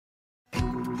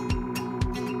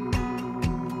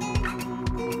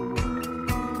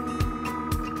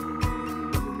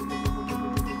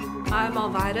I'm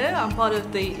Alvida. I'm part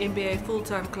of the MBA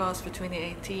full-time class for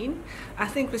 2018. I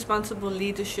think responsible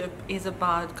leadership is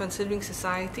about considering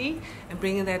society and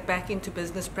bringing that back into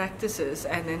business practices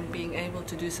and then being able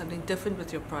to do something different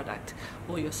with your product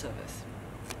or your service.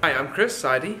 Hi, I'm Chris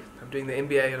Saidi. I'm doing the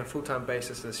MBA on a full-time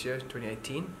basis this year,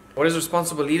 2018. What is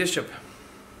responsible leadership?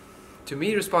 To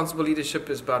me, responsible leadership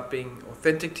is about being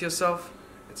authentic to yourself.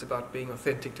 It's about being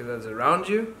authentic to those around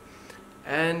you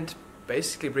and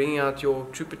basically bringing out your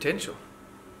true potential.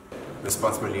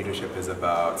 Responsible leadership is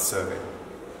about serving.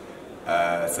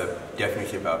 It's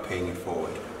definitely about paying it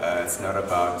forward. It's not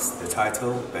about the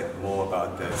title, but more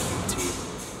about the duty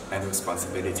and the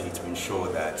responsibility to ensure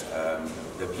that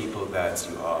the people that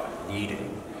you are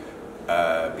leading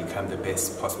become the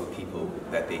best possible people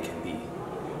that they can be.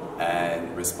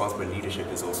 And responsible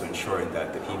leadership is also ensuring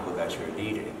that the people that you're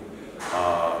leading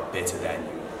are better than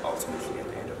you ultimately at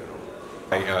the end of it all.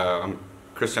 Hi, I'm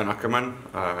Christian Ackerman,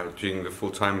 doing the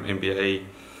full-time MBA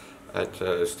at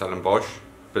Stellenbosch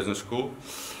Business School.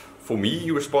 For me,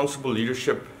 responsible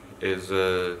leadership is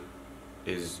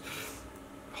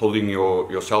holding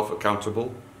yourself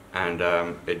accountable, and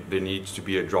there needs to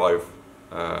be a drive,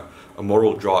 a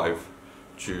moral drive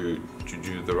to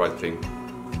do the right thing.